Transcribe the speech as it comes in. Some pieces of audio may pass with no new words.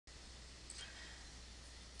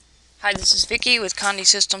Hi, this is Vicki with Condi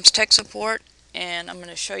Systems Tech Support, and I'm going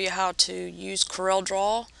to show you how to use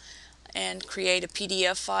CorelDRAW and create a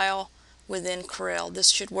PDF file within Corel. This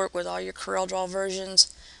should work with all your CorelDRAW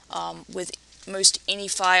versions, with most any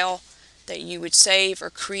file that you would save or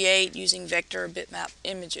create using vector or bitmap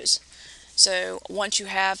images. So once you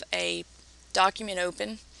have a document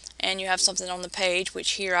open and you have something on the page,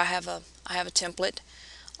 which here I have a template,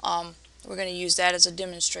 we're going to use that as a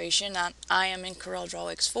demonstration. I am in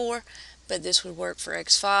CorelDRAW X4, but this would work for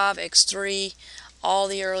X5, X3, all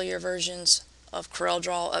the earlier versions of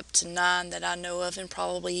CorelDRAW up to 9 that I know of, and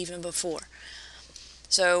probably even before.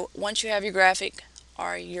 So once you have your graphic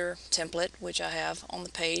or your template, which I have on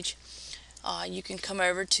the page, you can come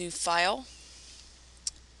over to File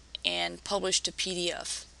and Publish to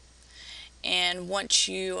PDF. And once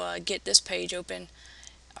you get this page open,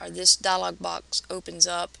 or this dialog box opens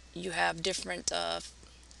up, you have different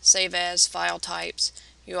save as file types.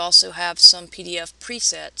 You also have some PDF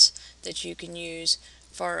presets that you can use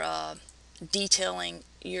for detailing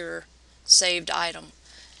your saved item.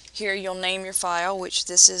 Here you'll name your file, which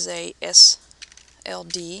this is a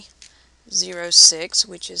SLD06,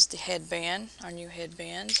 which is the headband, our new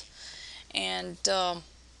headband. And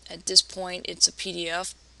at this point it's a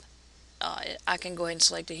PDF. I can go ahead and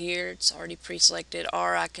select it here. It's already pre-selected,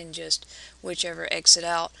 or I can just whichever exit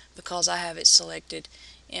out because I have it selected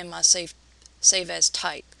in my save as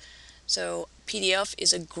type. So PDF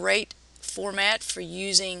is a great format for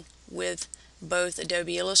using with both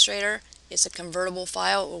Adobe Illustrator. It's a convertible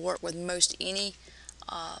file. It will work with most any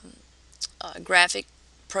graphic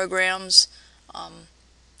programs.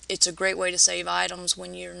 It's a great way to save items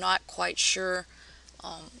when you're not quite sure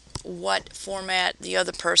what format the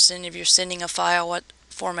other person, if you're sending a file, what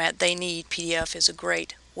format they need. PDF is a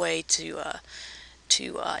great way to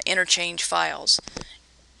interchange files.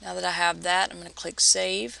 Now that I have that, I'm going to click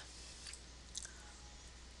Save,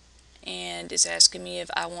 and it's asking me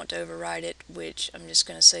if I want to overwrite it, which I'm just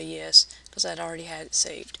going to say yes because I'd already had it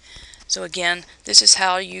saved. So again, this is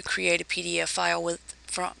how you create a PDF file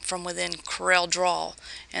from within CorelDRAW,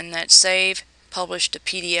 and that's Save, Publish to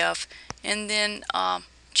PDF, and then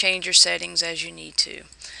change your settings as you need to.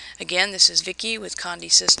 Again, this is Vicki with Condi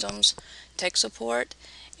Systems Tech Support,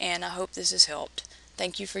 and I hope this has helped.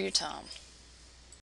 Thank you for your time.